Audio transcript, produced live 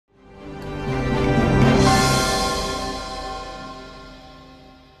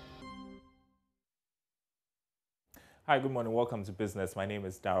Hi, good morning. Welcome to Business. My name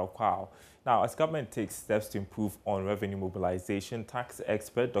is Darryl Kwao. Now, as government takes steps to improve on revenue mobilization, tax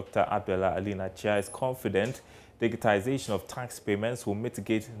expert Dr. Atuilik is confident digitization of tax payments will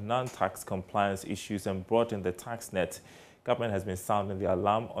mitigate non-tax compliance issues and broaden the tax net. Government has been sounding the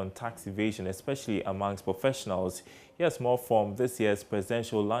alarm on tax evasion, especially amongst professionals. Here's more from this year's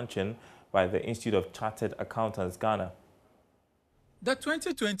presidential luncheon by the Institute of Chartered Accountants, Ghana. The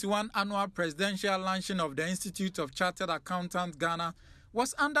 2021 annual presidential luncheon of the Institute of Chartered Accountants Ghana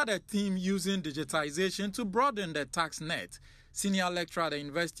was under the theme using digitization to broaden the tax net. Senior lecturer at the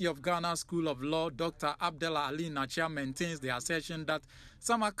University of Ghana School of Law, Dr. Atuilik Nachia, maintains the assertion that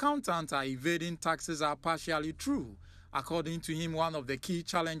some accountants are evading taxes are partially true. According to him, one of the key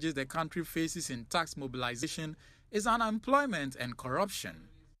challenges the country faces in tax mobilization is unemployment and corruption.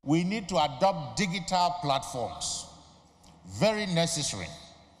 We need to adopt digital platforms. Very necessary.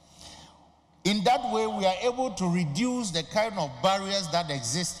 In that way, we are able to reduce the kind of barriers that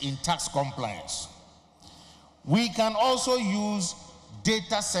exist in tax compliance. We can also use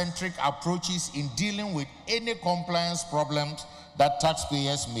data-centric approaches in dealing with any compliance problems that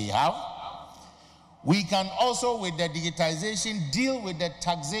taxpayers may have. We can also, with the digitization, deal with the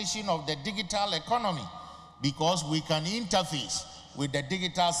taxation of the digital economy because we can interface with the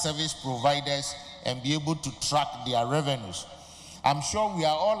digital service providers and be able to track their revenues. I'm sure we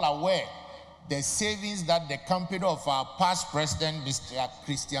are all aware the savings that the company of our past president, Mr.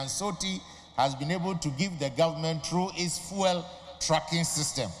 Christian Soti, has been able to give the government through its fuel tracking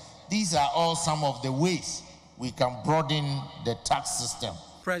system. These are all some of the ways we can broaden the tax system.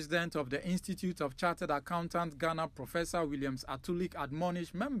 President of the Institute of Chartered Accountants Ghana, Professor Williams Atuilik,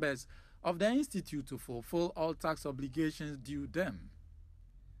 admonished members of the institute to fulfill all tax obligations due them.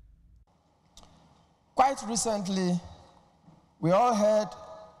 Quite recently, we all heard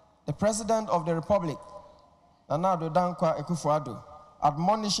the President of the Republic, Nana Addo Dankwa Akufo-Addo,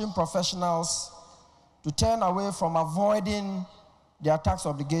 admonishing professionals to turn away from avoiding their tax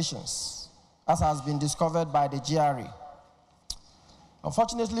obligations, as has been discovered by the GRA.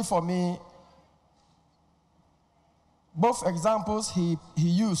 Unfortunately for me, both examples he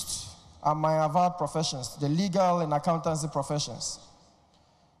used are my avowed professions, the legal and accountancy professions.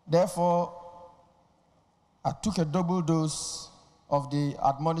 Therefore, I took a double dose of the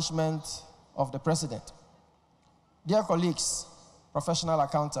admonishment of the President. Dear colleagues, professional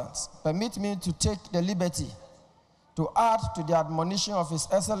accountants, permit me to take the liberty to add to the admonition of His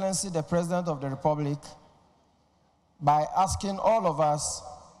Excellency, the President of the Republic, by asking all of us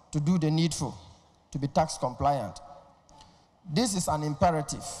to do the needful, to be tax compliant. This is an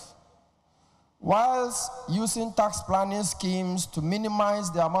imperative. Whilst using tax planning schemes to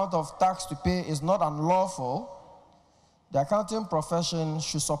minimize the amount of tax to pay is not unlawful, the accounting profession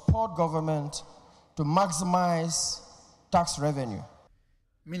should support government to maximize tax revenue.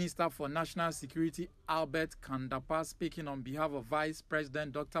 Minister for National Security Albert Kandapa, speaking on behalf of Vice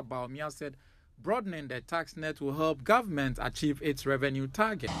President Dr. Bawumia, said broadening the tax net will help government achieve its revenue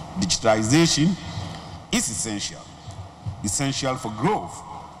target. Digitalization is essential for growth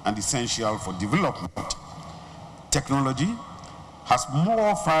and essential for development. Technology has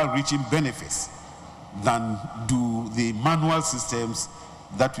more far-reaching benefits than do the manual systems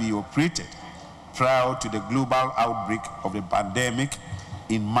that we operated prior to the global outbreak of the pandemic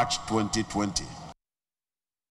in March 2020.